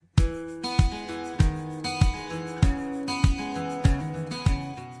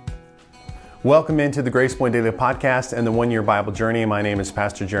Welcome into the Grace Point Daily Podcast and the One Year Bible Journey. My name is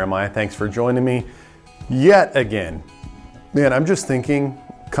Pastor Jeremiah. Thanks for joining me yet again. Man, I'm just thinking,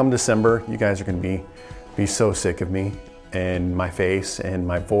 come December, you guys are going to be so sick of me and my face and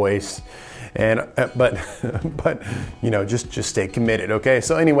my voice. And but just stay committed, okay?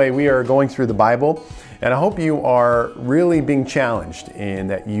 So anyway, we are going through the Bible, and I hope you are really being challenged in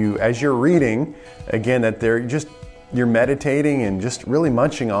that you, as you're reading, again, that you're meditating and just really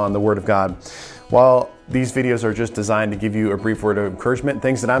munching on the Word of God. While these videos are just designed to give you a brief word of encouragement,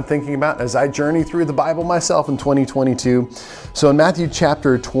 things that I'm thinking about as I journey through the Bible myself in 2022. So in Matthew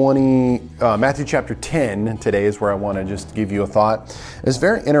chapter 10 today is where I want to just give you a thought. It's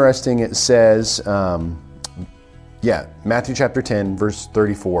very interesting. It says, Matthew chapter 10, verse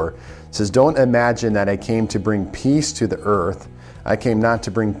 34, says, "Don't imagine that I came to bring peace to the earth. I came not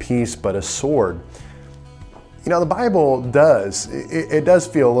to bring peace, but a sword." You know, the Bible does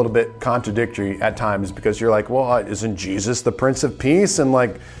feel a little bit contradictory at times, because you're like, well, isn't Jesus the Prince of Peace? And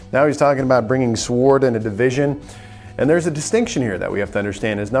now he's talking about bringing sword and a division. And there's a distinction here that we have to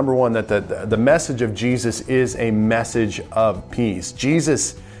understand is, number one, that the message of Jesus is a message of peace.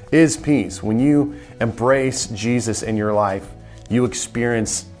 Jesus is peace. When you embrace Jesus in your life, you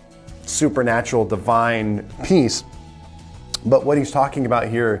experience supernatural, divine peace. But what he's talking about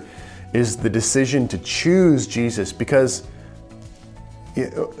here is the decision to choose Jesus, because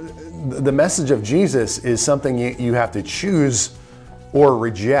the message of Jesus is something you have to choose or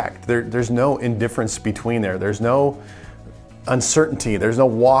reject. There's no indifference between there. There's no uncertainty. There's no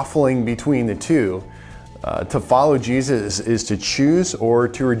waffling between the two. To follow Jesus is to choose or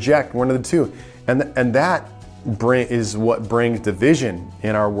to reject, one of the two. And that is what brings division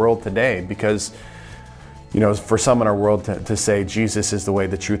in our world today, because for some in our world to say Jesus is the way,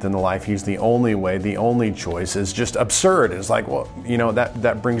 the truth, and the life, he's the only way, the only choice, is just absurd. It's like, well,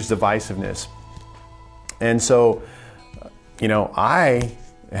 that brings divisiveness. And so, I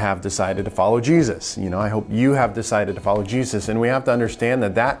have decided to follow Jesus. I hope you have decided to follow Jesus. And we have to understand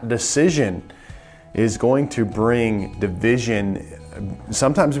that decision is going to bring division,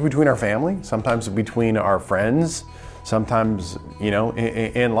 sometimes between our family, sometimes between our friends, sometimes,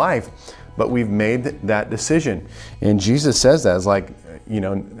 in life. But we've made that decision. And Jesus says that,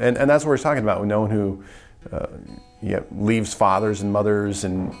 and that's what he's talking about. No one who leaves fathers and mothers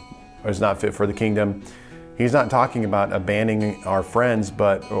and is not fit for the kingdom. He's not talking about abandoning our friends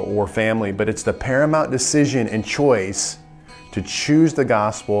or family, but it's the paramount decision and choice to choose the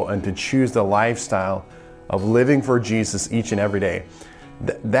gospel and to choose the lifestyle of living for Jesus each and every day.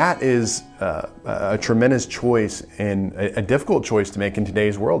 That is a tremendous choice, and a difficult choice to make in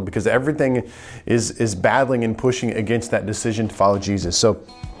today's world, because everything is battling and pushing against that decision to follow Jesus. So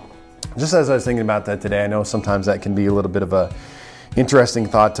just as I was thinking about that today, I know sometimes that can be a little bit of a interesting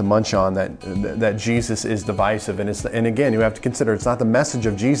thought to munch on, that Jesus is divisive. And again, you have to consider it's not the message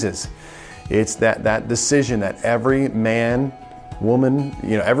of Jesus. It's that decision that every man, woman,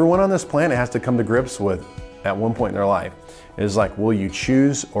 everyone on this planet has to come to grips with at one point in their life. Is like, will you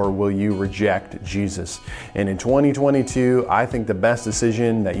choose or will you reject Jesus? And in 2022, I think the best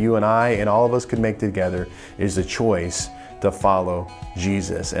decision that you and I and all of us could make together is the choice to follow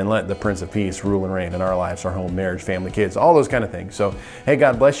Jesus and let the Prince of Peace rule and reign in our lives, our home, marriage, family, kids, all those kind of things. So, hey,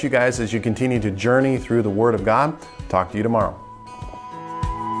 God bless you guys as you continue to journey through the Word of God. Talk to you tomorrow.